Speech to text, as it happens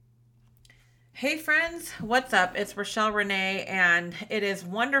Hey friends, what's up? It's Rochelle Renee, and it is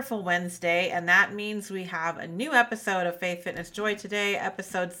Wonderful Wednesday, and that means we have a new episode of Faith, Fitness, Joy today,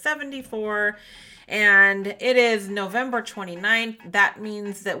 episode 74, and it is November 29th. That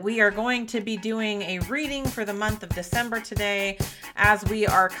means that we are going to be doing a reading for the month of December today, as we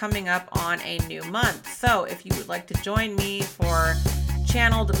are coming up on a new month. So if you would like to join me for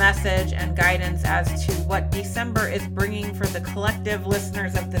channeled message and guidance as to what December is bringing for the collective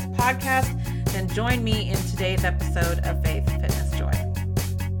listeners of this podcast, then join me in today's episode of Faith, Fitness, Joy.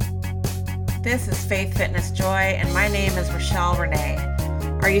 This is Faith, Fitness, Joy, and my name is Rochelle Renee.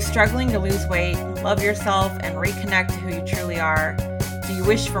 Are you struggling to lose weight, love yourself, and reconnect to who you truly are? Do you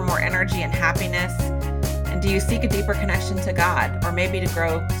wish for more energy and happiness? And do you seek a deeper connection to God, or maybe to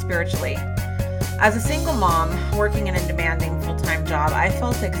grow spiritually? As a single mom working in a demanding full-time job, I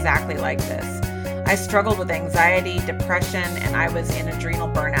felt exactly like this. I struggled with anxiety, depression, and I was in adrenal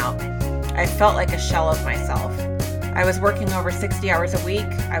burnout. I felt like a shell of myself. I was working over 60 hours a week.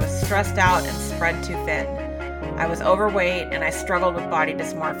 I was stressed out and spread too thin. I was overweight and I struggled with body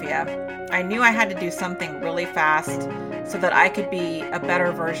dysmorphia. I knew I had to do something really fast so that I could be a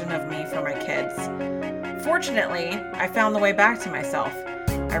better version of me for my kids. Fortunately, I found the way back to myself.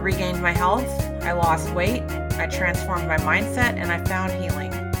 I regained my health, I lost weight, I transformed my mindset, and I found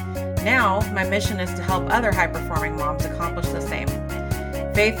healing. Now, my mission is to help other high-performing moms accomplish the same.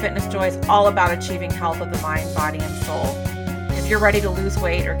 Faith, Fitness, Joy is all about achieving health of the mind, body, and soul. If you're ready to lose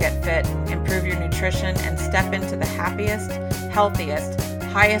weight or get fit, improve your nutrition, and step into the happiest, healthiest,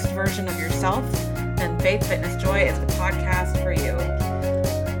 highest version of yourself, then Faith, Fitness, Joy is the podcast for you.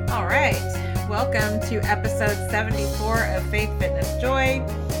 All right. Welcome to episode 74 of Faith, Fitness, Joy.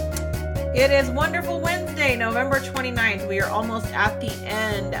 It is Wonderful Wednesday, November 29th. We are almost at the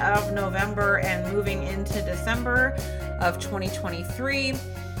end of November and moving into December of 2023.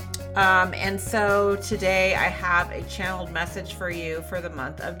 And so today I have a channeled message for you for the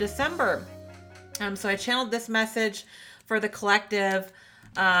month of December. So I channeled this message for the collective.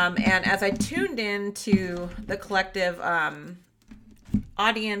 And as I tuned into the collective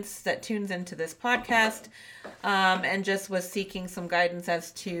audience that tunes into this podcast, and just was seeking some guidance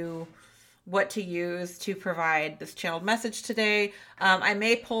as to what to use to provide this channeled message today. I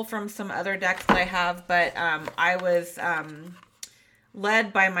may pull from some other decks that I have, but I was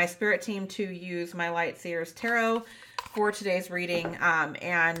led by my spirit team to use my Light Seers Tarot for today's reading.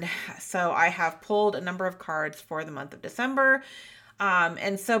 And so I have pulled a number of cards for the month of December.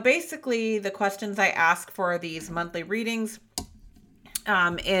 And so basically the questions I ask for these monthly readings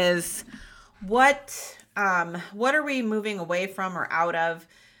is what are we moving away from or out of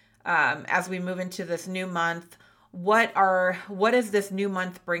as we move into this new month? What is this new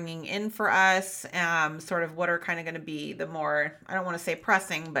month bringing in for us? Sort of what are kind of going to be the more, I don't want to say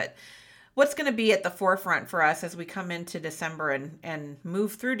pressing, but what's going to be at the forefront for us as we come into December and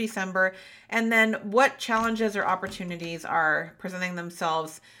move through December? And then what challenges or opportunities are presenting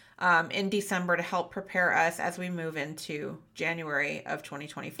themselves in December to help prepare us as we move into January of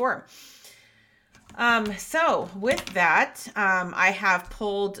 2024. So with that, I have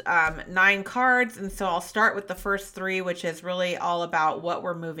pulled 9 cards, and so I'll start with the first 3, which is really all about what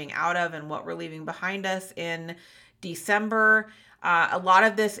we're moving out of and what we're leaving behind us in December. A lot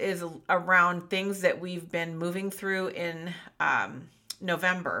of this is around things that we've been moving through in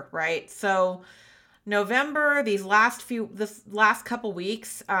November, right? So November, this last couple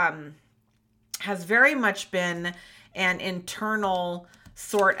weeks, has very much been an internal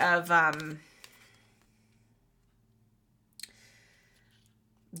sort of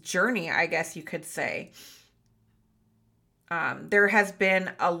journey, I guess you could say. There has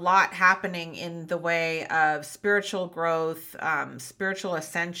been a lot happening in the way of spiritual growth, spiritual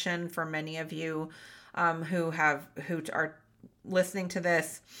ascension for many of you who are listening to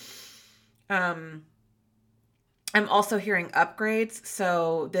this. I'm also hearing upgrades.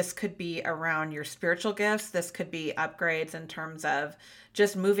 So this could be around your spiritual gifts. This could be upgrades in terms of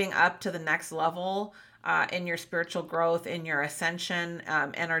just moving up to the next level in your spiritual growth, in your ascension,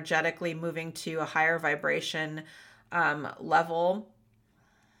 energetically moving to a higher vibration level.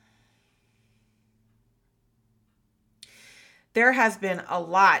 There has been a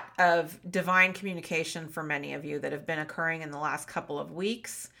lot of divine communication for many of you that have been occurring in the last couple of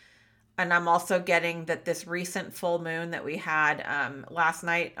weeks. And I'm also getting that this recent full moon that we had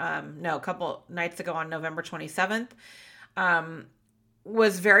a couple nights ago on November 27th,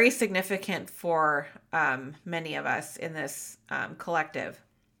 was very significant for many of us in this collective.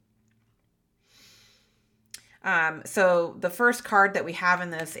 So the first card that we have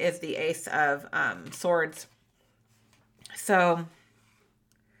in this is the Ace of Swords. So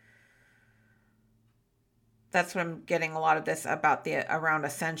That's what I'm getting a lot of this about around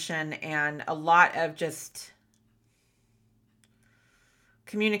ascension, and a lot of just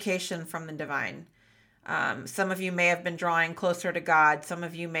communication from the divine. Some of you may have been drawing closer to God. Some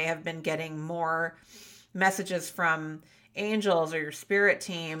of you may have been getting more messages from angels or your spirit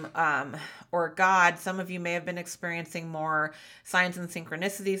team, or God. Some of you may have been experiencing more signs and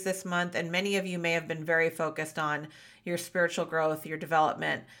synchronicities this month, and many of you may have been very focused on your spiritual growth, your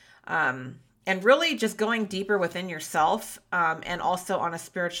development, and really just going deeper within yourself, and also on a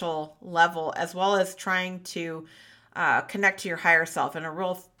spiritual level, as well as trying to connect to your higher self, and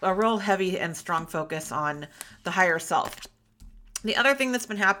a real heavy and strong focus on the higher self. The other thing that's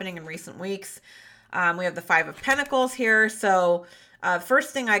been happening in recent weeks, we have the Five of Pentacles here. So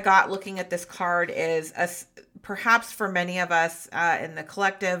first thing I got looking at this card is perhaps for many of us in the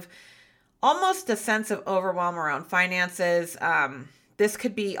collective, almost a sense of overwhelm around finances. This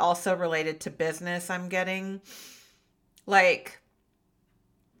could be also related to business, I'm getting. Like,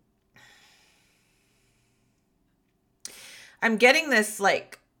 I'm getting this,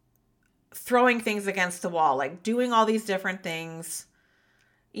 like, throwing things against the wall, like doing all these different things,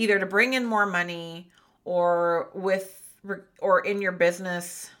 either to bring in more money or in your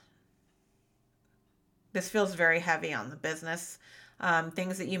business. This feels very heavy on the business.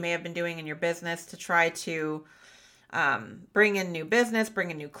 Things that you may have been doing in your business to try to bring in new business,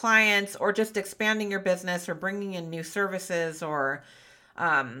 bring in new clients, or just expanding your business or bringing in new services, or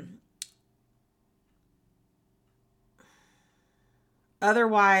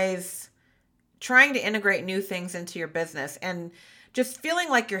otherwise trying to integrate new things into your business, and just feeling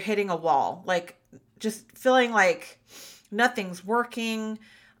like you're hitting a wall, like just feeling like nothing's working,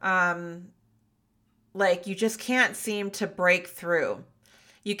 like you just can't seem to break through.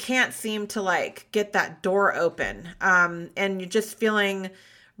 You can't seem to like get that door open, and you're just feeling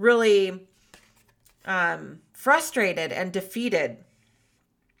really frustrated and defeated.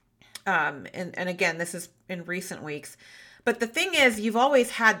 And again, this is in recent weeks. But the thing is, you've always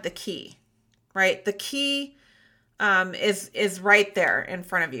had the key, right? The key is right there in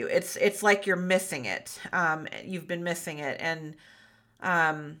front of you. It's like you're missing it. You've been missing it, and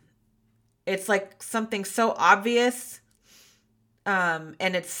it's like something so obvious, and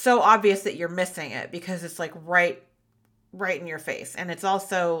it's so obvious that you're missing it because it's like right in your face, and it's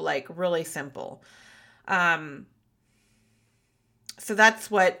also like really simple. So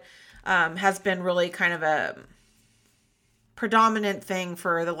that's what has been really kind of a predominant thing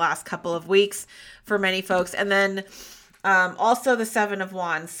for the last couple of weeks for many folks. And then also the Seven of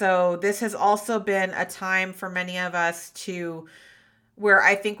Wands. So this has also been a time for many of us where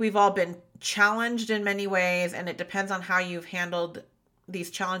I think we've all been challenged in many ways, and it depends on how you've handled these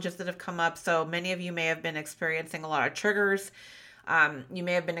challenges that have come up. So many of you may have been experiencing a lot of triggers. You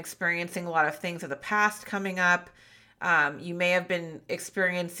may have been experiencing a lot of things of the past coming up. You may have been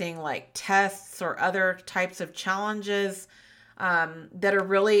experiencing like tests or other types of challenges that are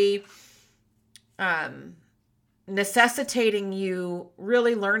really necessitating you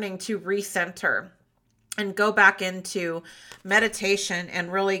really learning to recenter and go back into meditation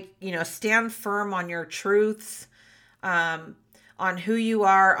and really, stand firm on your truths, on who you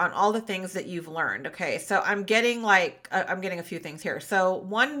are, on all the things that you've learned. Okay. So I'm getting a few things here. So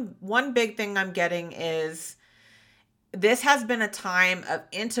one big thing I'm getting is this has been a time of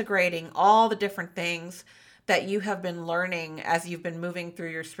integrating all the different things that you have been learning as you've been moving through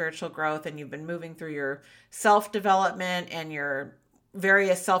your spiritual growth, and you've been moving through your self-development and your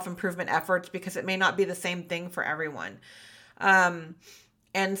various self-improvement efforts, because it may not be the same thing for everyone. And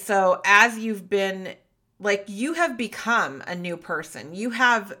so as you've been, like, you have become a new person. You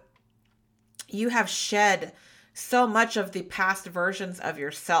have shed so much of the past versions of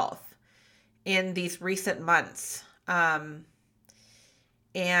yourself in these recent months.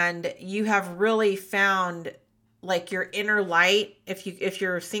 And you have really found like your inner light. If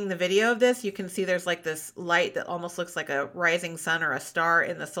you're seeing the video of this, you can see there's like this light that almost looks like a rising sun or a star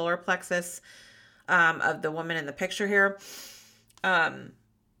in the solar plexus of the woman in the picture here.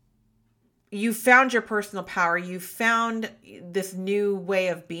 You found your personal power. You found this new way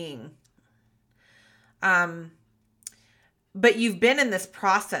of being. But you've been in this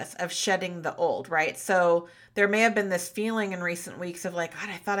process of shedding the old, right? So there may have been this feeling in recent weeks of like, God,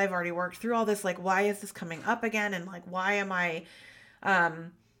 I thought I've already worked through all this. Like, why is this coming up again? And like, why am I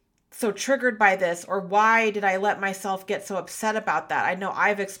so triggered by this? Or why did I let myself get so upset about that? I know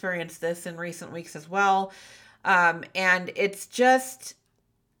I've experienced this in recent weeks as well. And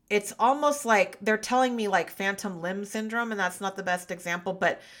it's almost like they're telling me like phantom limb syndrome, and that's not the best example,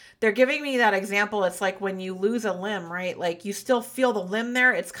 but they're giving me that example. It's like when you lose a limb, right? Like you still feel the limb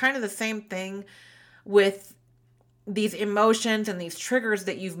there. It's kind of the same thing with these emotions and these triggers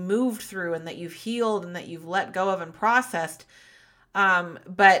that you've moved through and that you've healed and that you've let go of and processed.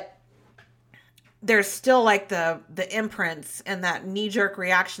 But there's still like the imprints and that knee-jerk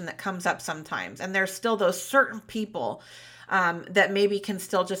reaction that comes up sometimes. And there's still those certain people that maybe can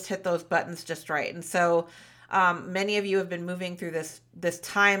still just hit those buttons just right. And so many of you have been moving through this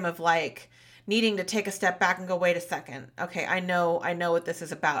time of like needing to take a step back and go, wait a second. Okay, I know what this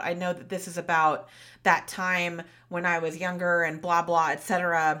is about. I know that this is about that time when I was younger and blah, blah,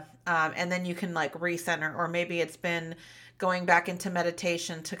 etc. And then you can like recenter, or maybe it's been going back into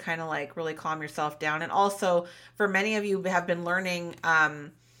meditation to kind of like really calm yourself down. And also for many of you have been learning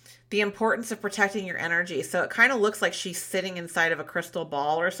the importance of protecting your energy. So it kind of looks like she's sitting inside of a crystal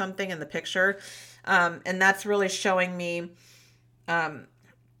ball or something in the picture. And that's really showing me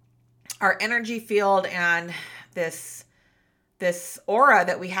our energy field and this aura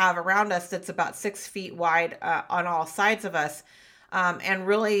that we have around us that's about 6 feet wide on all sides of us, and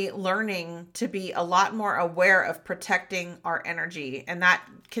really learning to be a lot more aware of protecting our energy. And that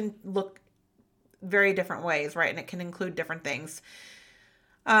can look very different ways, right? And it can include different things.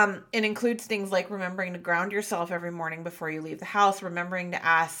 It includes things like remembering to ground yourself every morning before you leave the house, remembering to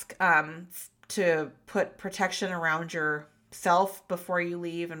ask to put protection around yourself before you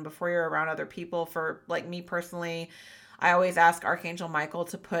leave and before you're around other people. For like me personally, I always ask Archangel Michael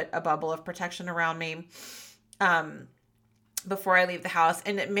to put a bubble of protection around me before I leave the house.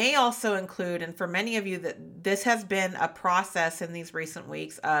 And it may also include, and for many of you, that this has been a process in these recent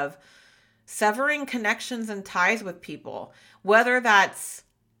weeks of severing connections and ties with people, whether that's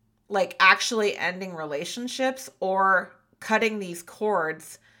like actually ending relationships or cutting these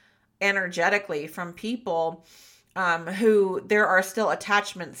cords energetically from people who there are still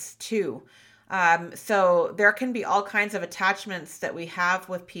attachments to. So there can be all kinds of attachments that we have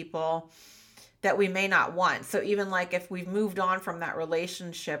with people that we may not want. So even like if we've moved on from that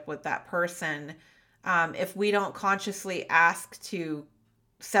relationship with that person, if we don't consciously ask to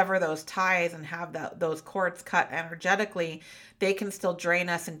sever those ties and have those cords cut energetically, they can still drain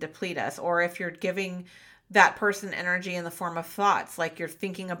us and deplete us. Or if you're giving that person energy in the form of thoughts, like you're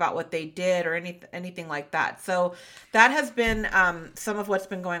thinking about what they did or anything like that. So that has been some of what's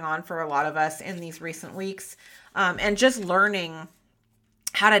been going on for a lot of us in these recent weeks, and just learning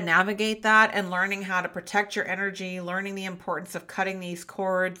how to navigate that and learning how to protect your energy, learning the importance of cutting these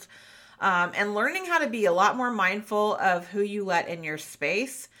cords, and learning how to be a lot more mindful of who you let in your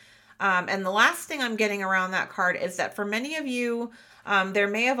space. And the last thing I'm getting around that card is that for many of you, there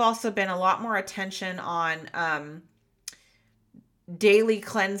may have also been a lot more attention on daily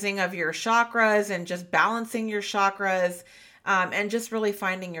cleansing of your chakras and just balancing your chakras, and just really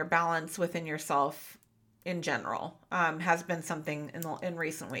finding your balance within yourself in general, has been something in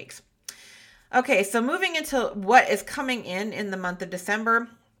recent weeks. Okay, so moving into what is coming in the month of December.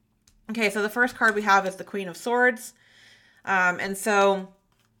 Okay, so the first card we have is the Queen of Swords. And so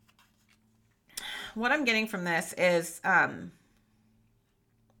what I'm getting from this is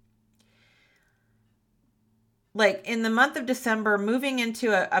like in the month of December, moving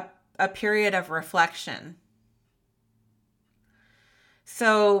into a period of reflection.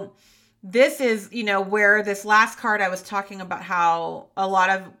 So this is, where this last card I was talking about how a lot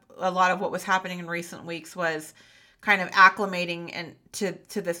of what was happening in recent weeks was kind of acclimating and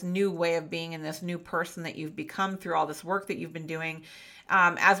to this new way of being and this new person that you've become through all this work that you've been doing.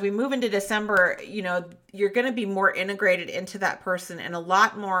 As we move into December, you're going to be more integrated into that person and a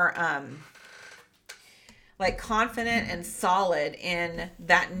lot more like confident and solid in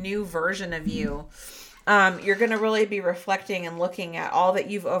that new version of you. You're going to really be reflecting and looking at all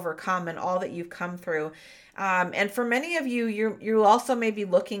that you've overcome and all that you've come through. And for many of you, you also may be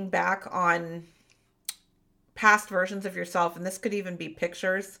looking back on past versions of yourself. And this could even be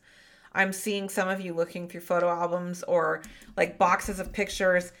pictures. I'm seeing some of you looking through photo albums or like boxes of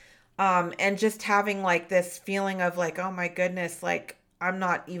pictures, and just having like this feeling of like, oh my goodness, like I'm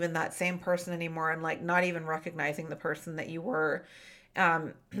not even that same person anymore. And like not even recognizing the person that you were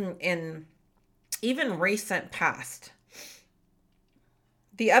in even recent past.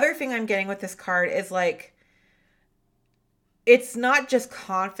 The other thing I'm getting with this card is like, it's not just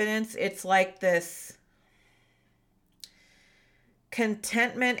confidence. It's like this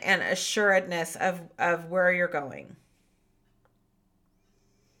contentment and assuredness of where you're going.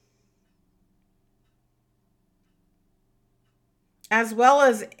 As well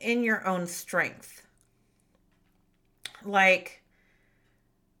as in your own strength. Like,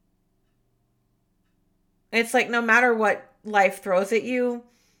 it's like no matter what life throws at you,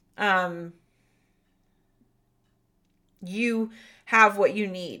 you have what you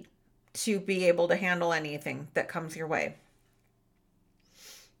need to be able to handle anything that comes your way.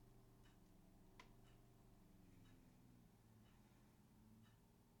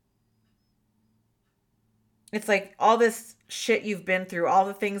 It's like all this shit you've been through, all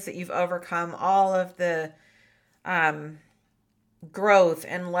the things that you've overcome, all of the um, growth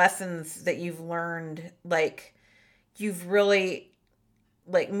and lessons that you've learned. Like, you've really,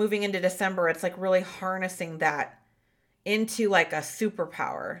 like, moving into December, it's like really harnessing that into like a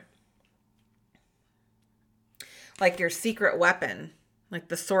superpower, like your secret weapon, like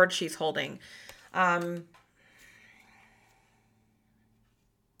the sword she's holding. Um,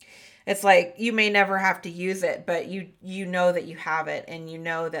 it's like you may never have to use it, but you know that you have it, and you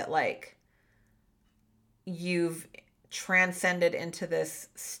know that like you've transcended into this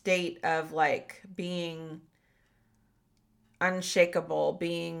state of like being unshakable,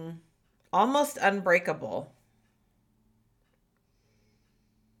 being almost unbreakable.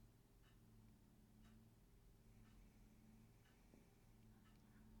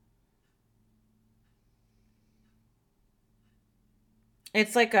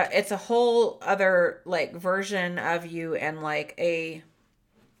 It's a whole other like version of you, and like a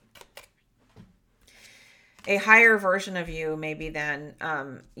higher version of you maybe than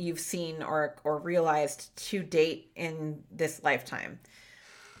you've seen or realized to date in this lifetime.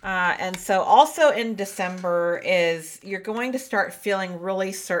 And so also in December is you're going to start feeling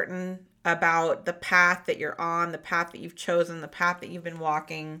really certain about the path that you're on, the path that you've chosen, the path that you've been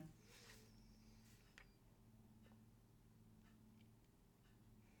walking.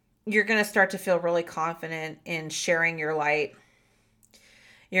 You're going to start to feel really confident in sharing your light.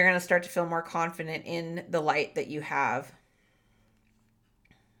 You're going to start to feel more confident in the light that you have.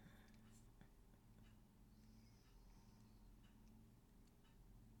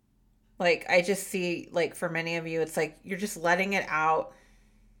 Like, I just see, like, for many of you, it's like you're just letting it out.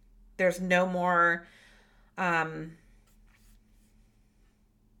 There's no more um,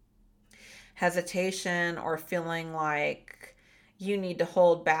 hesitation or feeling like you need to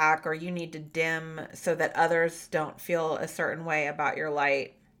hold back or you need to dim so that others don't feel a certain way about your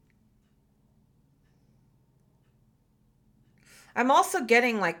light. I'm also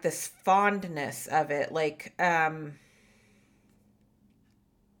getting like this fondness of it, like trying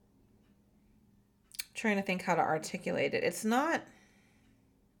to think how to articulate it. It's not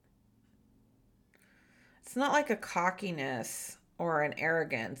like a cockiness or an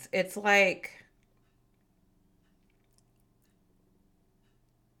arrogance. It's like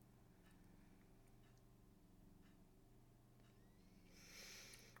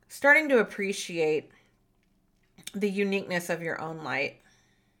starting to appreciate the uniqueness of your own light.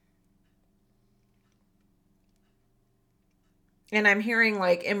 And I'm hearing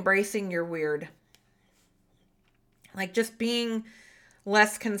like embracing your weird. Like just being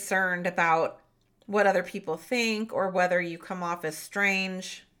less concerned about what other people think or whether you come off as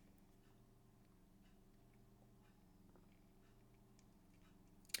strange.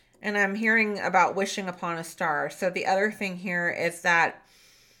 And I'm hearing about wishing upon a star. So the other thing here is that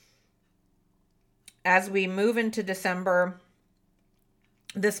as we move into December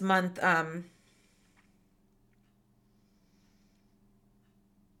this month, I'm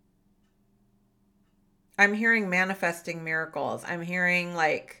hearing manifesting miracles. I'm hearing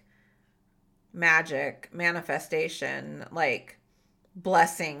like magic, manifestation, like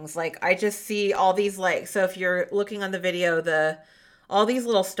blessings. Like I just see all these like, so if you're looking on the video, all these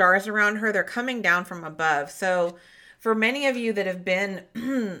little stars around her, they're coming down from above. So for many of you that have been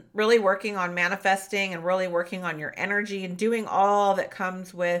really working on manifesting and really working on your energy and doing all that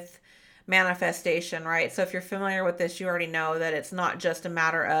comes with manifestation, right? So if you're familiar with this, you already know that it's not just a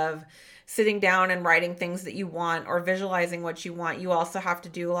matter of sitting down and writing things that you want or visualizing what you want. You also have to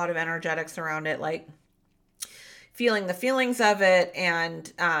do a lot of energetics around it, like feeling the feelings of it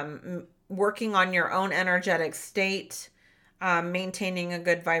and working on your own energetic state, maintaining a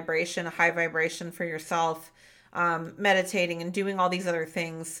good vibration, a high vibration for yourself, meditating and doing all these other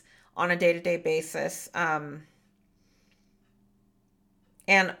things on a day-to-day basis.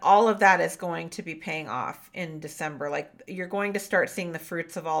 And all of that is going to be paying off in December. Like you're going to start seeing the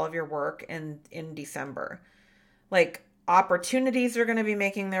fruits of all of your work in December. Like opportunities are going to be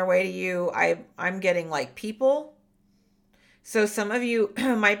making their way to you. I'm getting like people. So some of you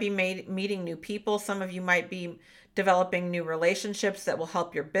might be meeting new people. Some of you might be developing new relationships that will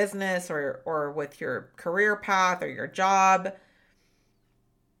help your business or with your career path or your job.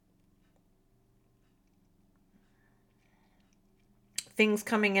 Things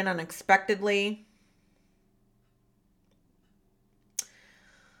coming in unexpectedly.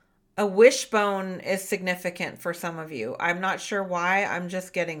 A wishbone is significant for some of you. I'm not sure why. I'm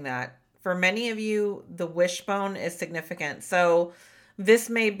just getting that. For many of you, the wishbone is significant. So this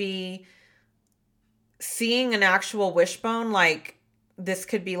may be seeing an actual wishbone. Like this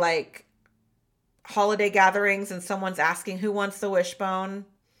could be like holiday gatherings and someone's asking who wants the wishbone.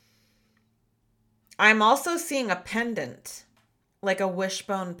 I'm also seeing a pendant, like a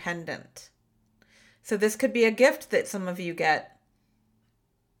wishbone pendant. So this could be a gift that some of you get.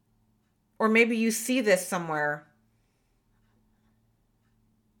 Or maybe you see this somewhere.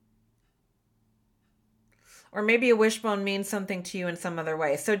 Or maybe a wishbone means something to you in some other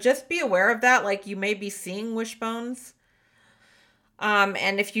way. So just be aware of that. Like you may be seeing wishbones.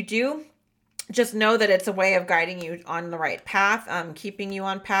 And if you do, just know that it's a way of guiding you on the right path, keeping you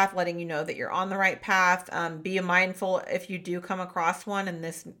on path, letting you know that you're on the right path. Be mindful if you do come across one and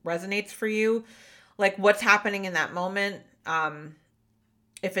this resonates for you, like what's happening in that moment.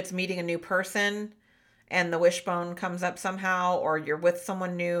 If it's meeting a new person and the wishbone comes up somehow, or you're with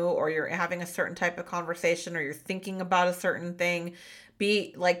someone new, or you're having a certain type of conversation, or you're thinking about a certain thing,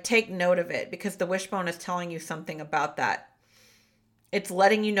 take note of it, because the wishbone is telling you something about that. It's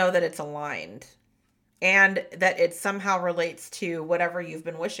letting you know that it's aligned and that it somehow relates to whatever you've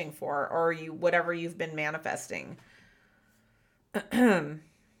been wishing for, or whatever you've been manifesting. Okay,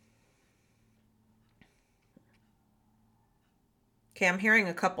 I'm hearing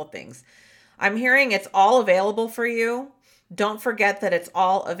a couple things. I'm hearing it's all available for you. Don't forget that it's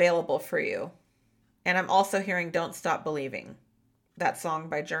all available for you. And I'm also hearing Don't Stop Believing, that song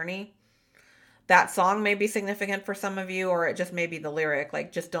by Journey. That song may be significant for some of you, or it just may be the lyric,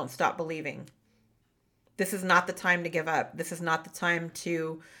 like just don't stop believing. This is not the time to give up. This is not the time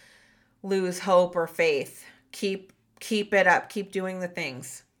to lose hope or faith. Keep it up. Keep doing the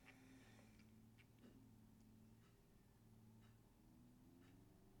things.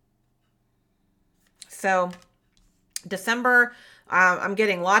 So December, I'm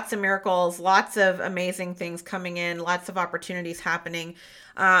getting lots of miracles, lots of amazing things coming in, lots of opportunities happening.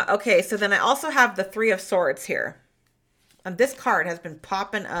 Okay, so then I also have the Three of Swords here. And this card has been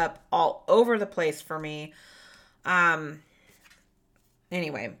popping up all over the place for me.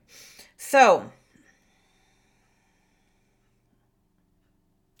 Anyway, so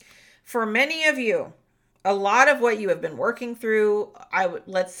for many of you, a lot of what you have been working through,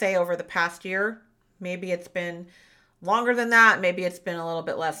 let's say over the past year, maybe it's been longer than that. Maybe it's been a little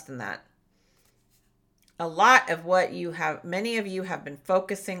bit less than that. A lot of what many of you have been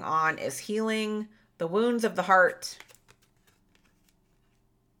focusing on is healing the wounds of the heart.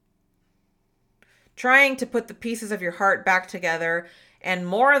 Trying to put the pieces of your heart back together. And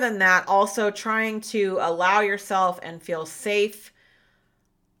more than that, also trying to allow yourself and feel safe,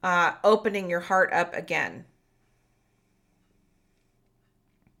 opening your heart up again.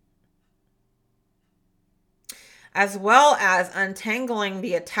 As well as untangling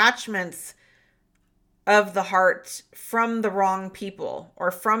the attachments of the heart from the wrong people,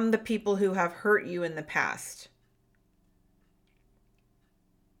 or from the people who have hurt you in the past.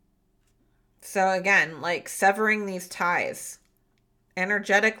 So again, like severing these ties,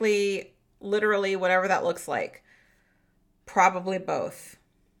 energetically, literally, whatever that looks like. Probably both.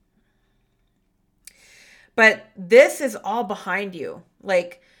 But this is all behind you.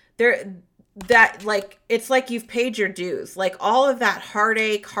 It's like you've paid your dues. Like all of that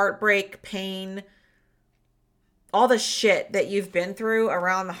heartache, heartbreak, pain, all the shit that you've been through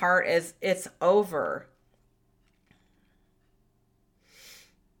around the heart it's over.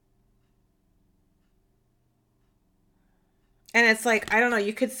 And it's like, I don't know,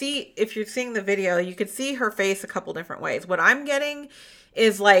 you could see, if you're seeing the video, you could see her face a couple different ways. What I'm getting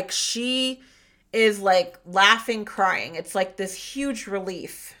is like, she is like laughing, crying. It's like this huge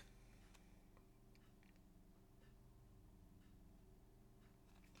relief.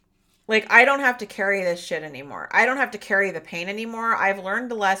 Like, I don't have to carry this shit anymore. I don't have to carry the pain anymore. I've learned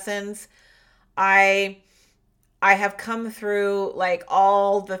the lessons. I have come through like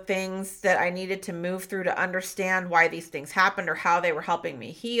all the things that I needed to move through to understand why these things happened, or how they were helping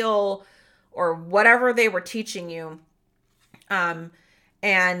me heal, or whatever they were teaching you.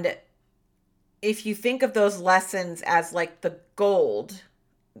 And if you think of those lessons as like the gold,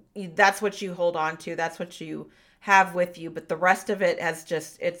 that's what you hold on to. That's what you have with you. But the rest of it has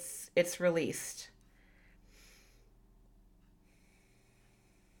just, it's released.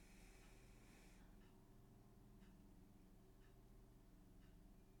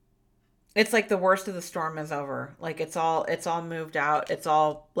 It's like the worst of the storm is over. Like it's all moved out. It's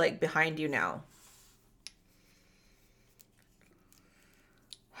all like behind you now.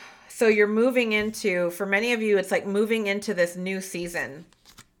 So you're moving into, for many of you, it's like moving into this new season.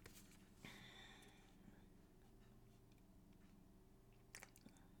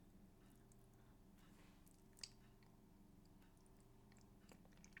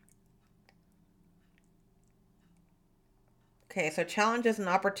 Okay, so challenges and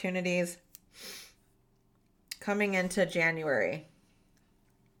opportunities coming into January.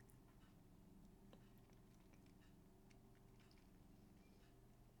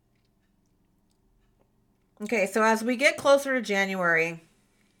 Okay, so as we get closer to January,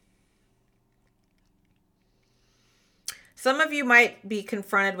 some of you might be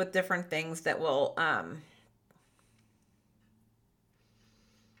confronted with different things that will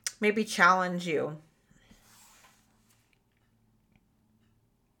maybe challenge you.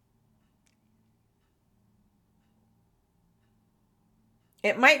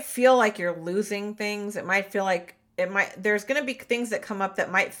 It might feel like you're losing things. It might feel like there's going to be things that come up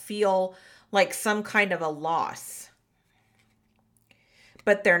that might feel like some kind of a loss.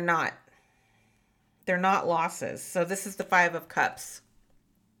 But they're not. They're not losses. So this is the 5 of Cups.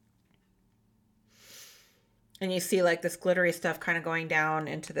 And you see like this glittery stuff kind of going down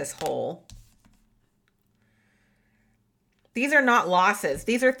into this hole. These are not losses.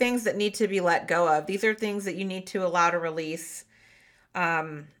 These are things that need to be let go of. These are things that you need to allow to release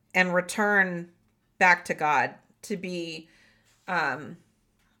and return back to God to be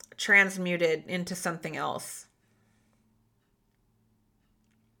transmuted into something else.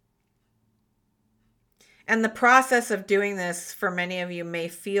 And the process of doing this for many of you may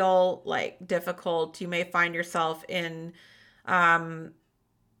feel like difficult. You may find yourself in, I'm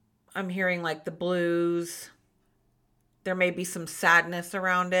hearing like the blues. There may be some sadness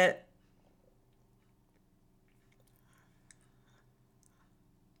around it.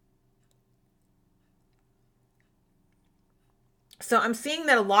 So I'm seeing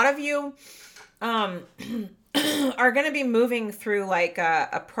that a lot of you are going to be moving through like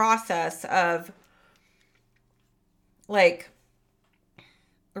a process of like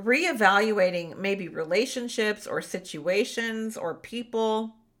reevaluating maybe relationships or situations or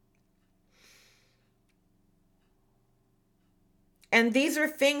people. And these are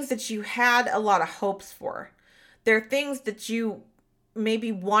things that you had a lot of hopes for. They're things that you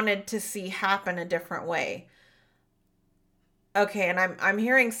maybe wanted to see happen a different way. Okay, and I'm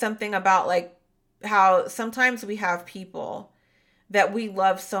hearing something about like how sometimes we have people that we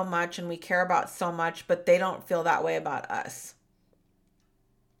love so much and we care about so much, but they don't feel that way about us.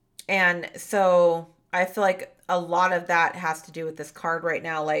 And so I feel like a lot of that has to do with this card right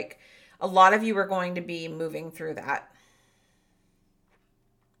now. Like a lot of you are going to be moving through that.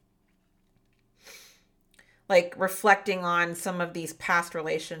 Like reflecting on some of these past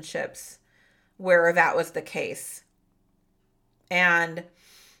relationships where that was the case. And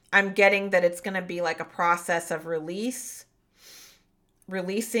I'm getting that it's going to be like a process of releasing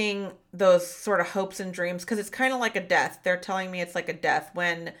those sort of hopes and dreams, because it's kind of like a death. They're telling me it's like a death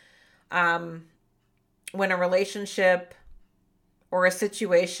when a relationship or a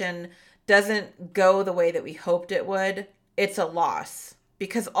situation doesn't go the way that we hoped it would. It's a loss,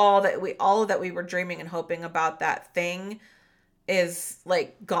 because all that we were dreaming and hoping about that thing is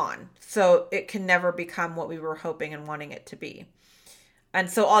like gone. So it can never become what we were hoping and wanting it to be. And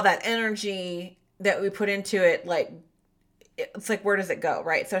so all that energy that we put into it, like, it's like, where does it go,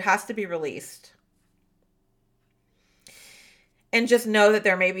 right? So it has to be released. And just know that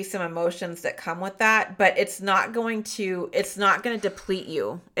there may be some emotions that come with that, but it's not going to deplete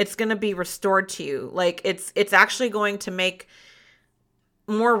you. It's going to be restored to you. Like it's actually going to make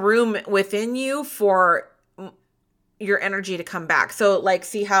more room within you for your energy to come back. So like,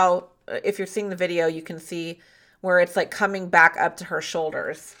 see how, if you're seeing the video, you can see where it's like coming back up to her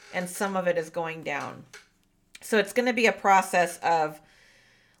shoulders and some of it is going down. So it's going to be a process of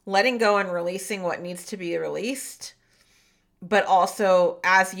letting go and releasing what needs to be released. But also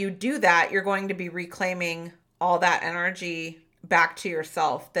as you do that, you're going to be reclaiming all that energy back to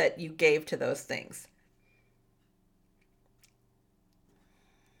yourself that you gave to those things.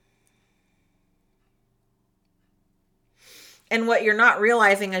 And what you're not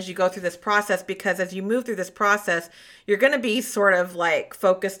realizing as you go through this process, because as you move through this process, you're going to be sort of like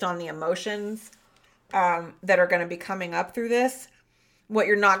focused on the emotions that are going to be coming up through this. What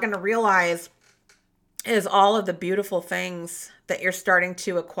you're not going to realize is all of the beautiful things that you're starting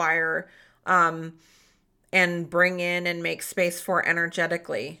to acquire and bring in and make space for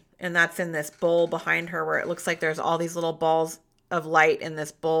energetically. And that's in this bowl behind her, where it looks like there's all these little balls of light in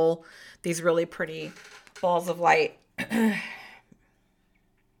this bowl, these really pretty balls of light.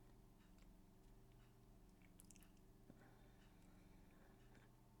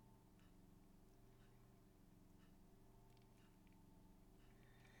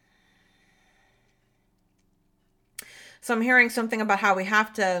 So I'm hearing something about how we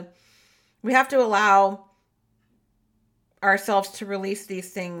have to allow ourselves to release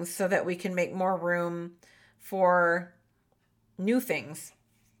these things so that we can make more room for new things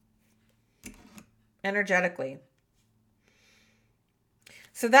energetically.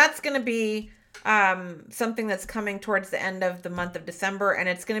 So that's going to be something that's coming towards the end of the month of December. And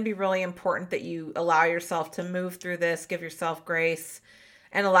it's going to be really important that you allow yourself to move through this, give yourself grace,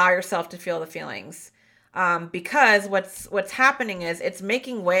 and allow yourself to feel the feelings. Because what's happening is it's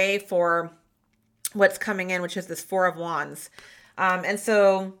making way for what's coming in, which is this Four of Wands. And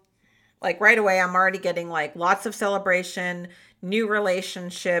so like right away, I'm already getting like lots of celebration, new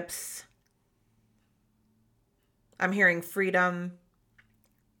relationships. I'm hearing freedom.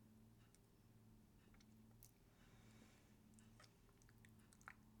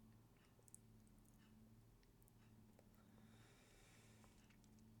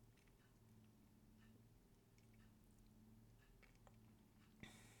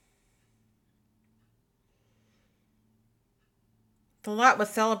 It's a lot with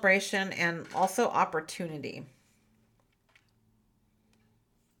celebration and also opportunity.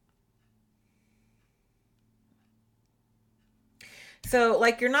 So,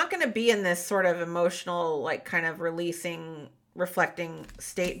 like, you're not going to be in this sort of emotional, like, kind of releasing, reflecting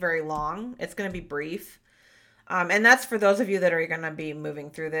state very long. It's going to be brief. And that's for those of you that are going to be moving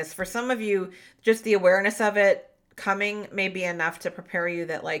through this. For some of you, just the awareness of it coming may be enough to prepare you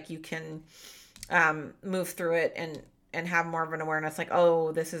that, like, you can move through it and have more of an awareness, like,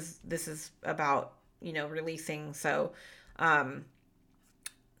 oh, this is about, releasing. So,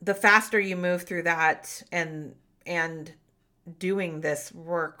 the faster you move through that and doing this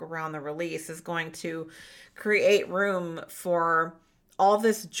work around the release is going to create room for all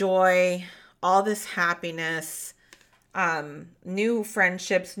this joy, all this happiness, new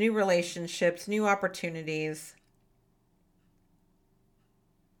friendships, new relationships, new opportunities.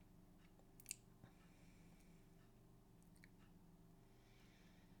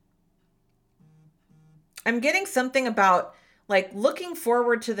 I'm getting something about like looking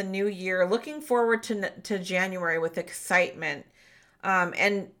forward to the new year, looking forward to January with excitement,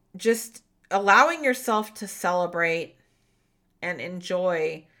 and just allowing yourself to celebrate and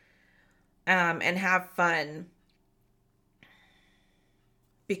enjoy, and have fun.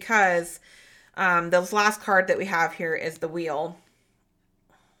 Because the last card that we have here is the Wheel.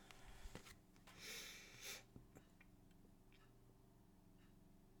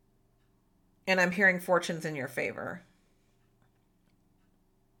 And I'm hearing fortunes in your favor.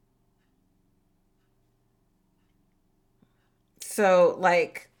 So,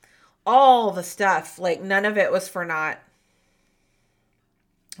 like, all the stuff, like, none of it was for naught.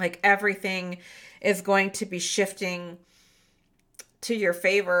 Like, everything is going to be shifting to your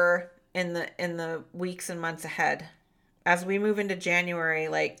favor in the weeks and months ahead. As we move into January,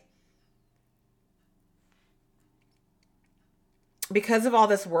 like, because of all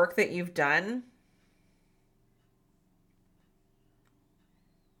this work that you've done,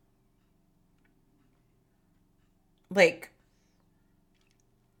 like,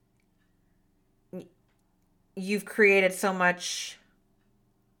 you've created so much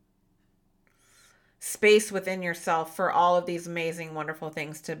space within yourself for all of these amazing, wonderful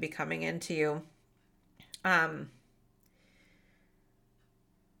things to be coming into you. I'm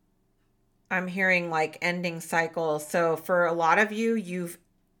hearing like ending cycles. So for a lot of you,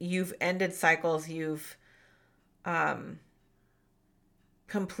 you've ended cycles, you've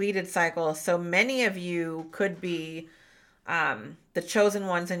completed cycles. So many of you could be the chosen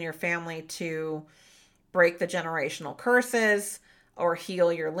ones in your family to break the generational curses or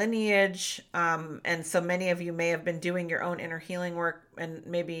heal your lineage. And so many of you may have been doing your own inner healing work, and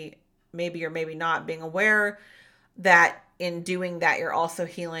maybe or maybe not being aware that in doing that, you're also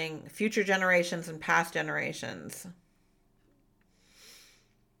healing future generations and past generations.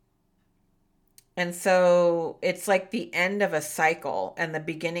 And so it's like the end of a cycle and the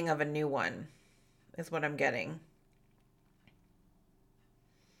beginning of a new one is what I'm getting.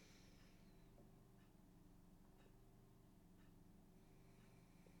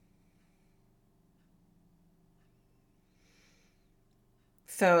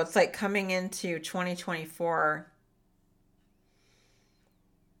 So it's like coming into 2024,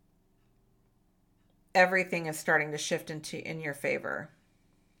 everything is starting to shift in your favor.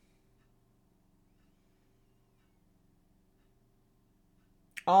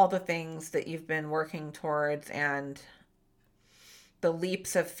 All the things that you've been working towards and the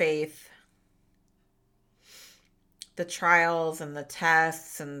leaps of faith, the trials and the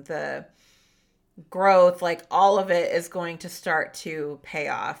tests and the growth, like all of it is going to start to pay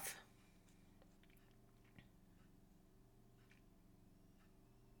off.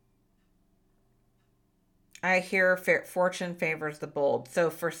 I hear fortune favors the bold. So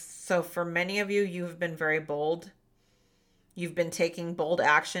for many of you, you've been very bold You've been taking bold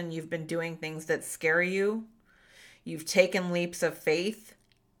action. You've been doing things that scare you. You've taken leaps of faith.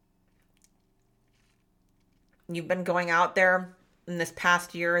 You've been going out there in this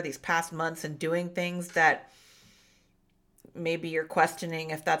past year, these past months, and doing things that maybe you're questioning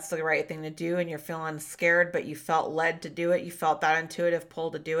if that's the right thing to do, and you're feeling scared, but you felt led to do it. You felt that intuitive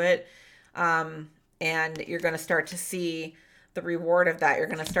pull to do it. And you're going to start to see the reward of that. You're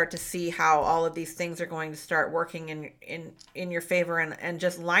going to start to see how all of these things are going to start working in your favor and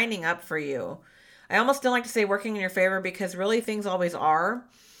just lining up for you. I almost don't like to say working in your favor, because really things always are.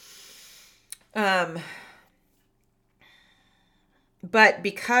 But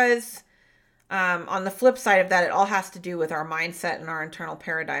because on the flip side of that, it all has to do with our mindset and our internal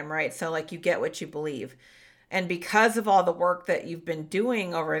paradigm, right? So like, you get what you believe. And because of all the work that you've been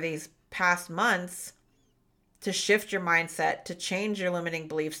doing over these past months to shift your mindset, to change your limiting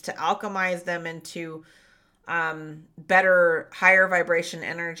beliefs, to alchemize them into better, higher vibration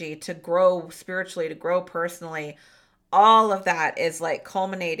energy, to grow spiritually, to grow personally, all of that is like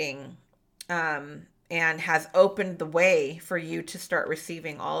culminating and has opened the way for you to start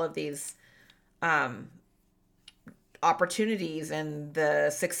receiving all of these opportunities and the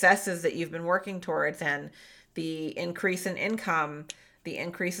successes that you've been working towards, and the increase in income, the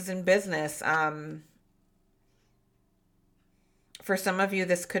increases in business. For some of you,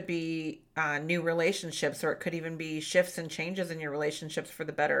 this could be new relationships, or it could even be shifts and changes in your relationships for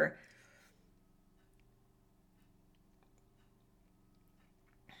the better.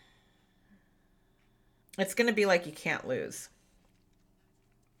 It's going to be like you can't lose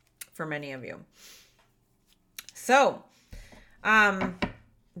for many of you. So,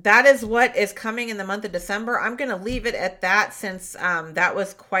 that is what is coming in the month of December. I'm going to leave it at that, since that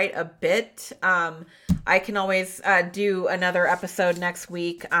was quite a bit. I can always do another episode next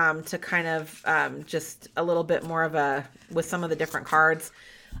week to kind of just a little bit more of with some of the different cards.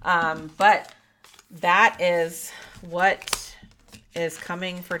 But that is what is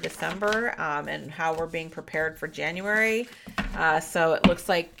coming for December, and how we're being prepared for January. So it looks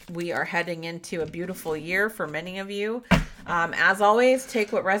like we are heading into a beautiful year for many of you. As always,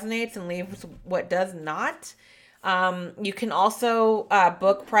 take what resonates and leave what does not. You can also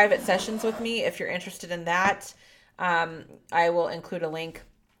book private sessions with me if you're interested in that. I will include a link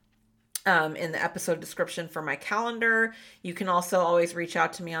in the episode description for my calendar. You can also always reach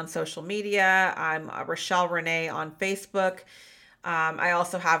out to me on social media. I'm Rochelle Renee on Facebook. I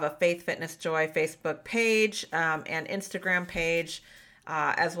also have a Faith Fitness Joy Facebook page and Instagram page,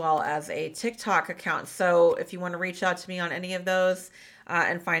 as well as a TikTok account. So if you want to reach out to me on any of those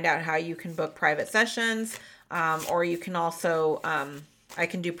and find out how you can book private sessions, or you can also, I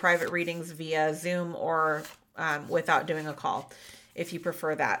can do private readings via Zoom or without doing a call, if you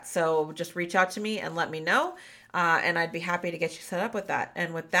prefer that. So just reach out to me and let me know. And I'd be happy to get you set up with that.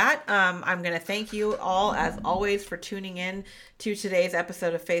 And with that, I'm going to thank you all, as always, for tuning in to today's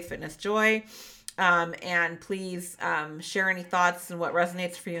episode of Faith, Fitness, Joy. And please share any thoughts and what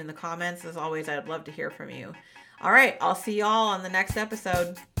resonates for you in the comments. As always, I'd love to hear from you. All right, I'll see y'all on the next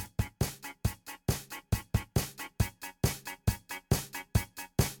episode.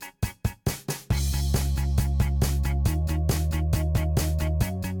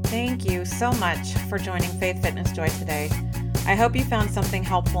 Thank you so much for joining Faith, Fitness, Joy today. I hope you found something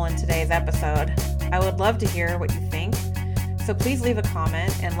helpful in today's episode. I would love to hear what you think, so please leave a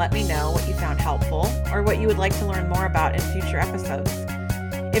comment and let me know what you found helpful or what you would like to learn more about in future episodes.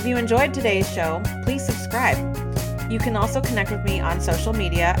 If you enjoyed today's show, please subscribe. You can also connect with me on social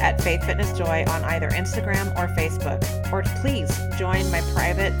media at Faith Fitness Joy on either Instagram or Facebook, or please join my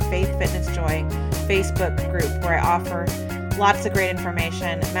private Faith Fitness Joy Facebook group, where I offer lots of great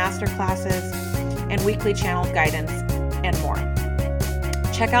information, master classes, and weekly channel guidance, and more.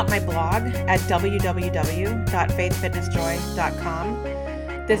 Check out my blog at www.faithfitnessjoy.com.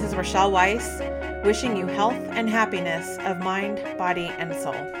 This is Rochelle Weiss, wishing you health and happiness of mind, body, and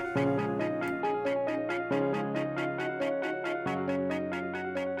soul.